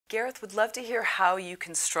Gareth, would love to hear how you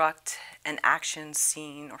construct an action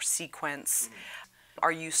scene or sequence.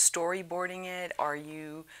 Are you storyboarding it? Are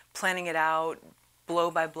you planning it out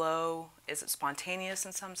blow by blow? Is it spontaneous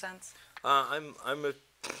in some sense? I'm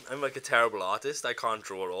like a terrible artist. I can't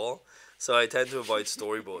draw at all, so I tend to avoid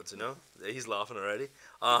storyboards. You know, he's laughing already.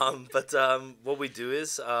 But what we do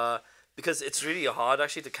is because it's really hard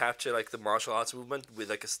actually to capture like the martial arts movement with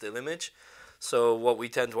like a still image. So what we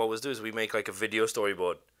tend to always do is we make like a video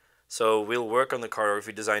storyboard. So we'll work on the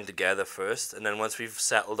choreography design together first, and then once we've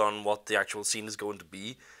settled on what the actual scene is going to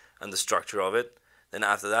be and the structure of it, then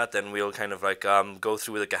after that, then we'll kind of like go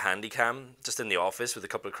through with like a handy cam just in the office with a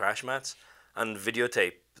couple of crash mats and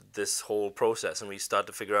videotape this whole process, and we start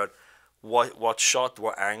to figure out what shot,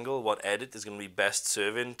 what angle, what edit is going to be best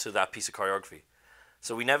serving to that piece of choreography.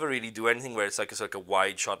 So we never really do anything where it's like a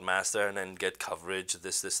wide shot master and then get coverage,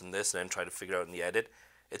 this, and this, and then try to figure out in the edit.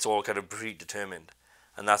 It's all kind of predetermined,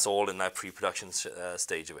 and that's all in that pre-production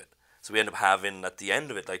stage of it. So we end up having at the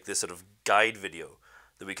end of it like this sort of guide video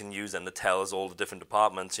that we can use and that tells all the different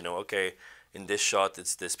departments, you know, okay, in this shot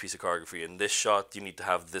it's this piece of choreography, in this shot you need to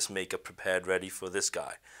have this makeup prepared ready for this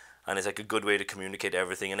guy. And it's like a good way to communicate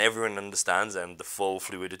everything, and everyone understands then the full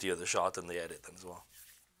fluidity of the shot and the edit then as well.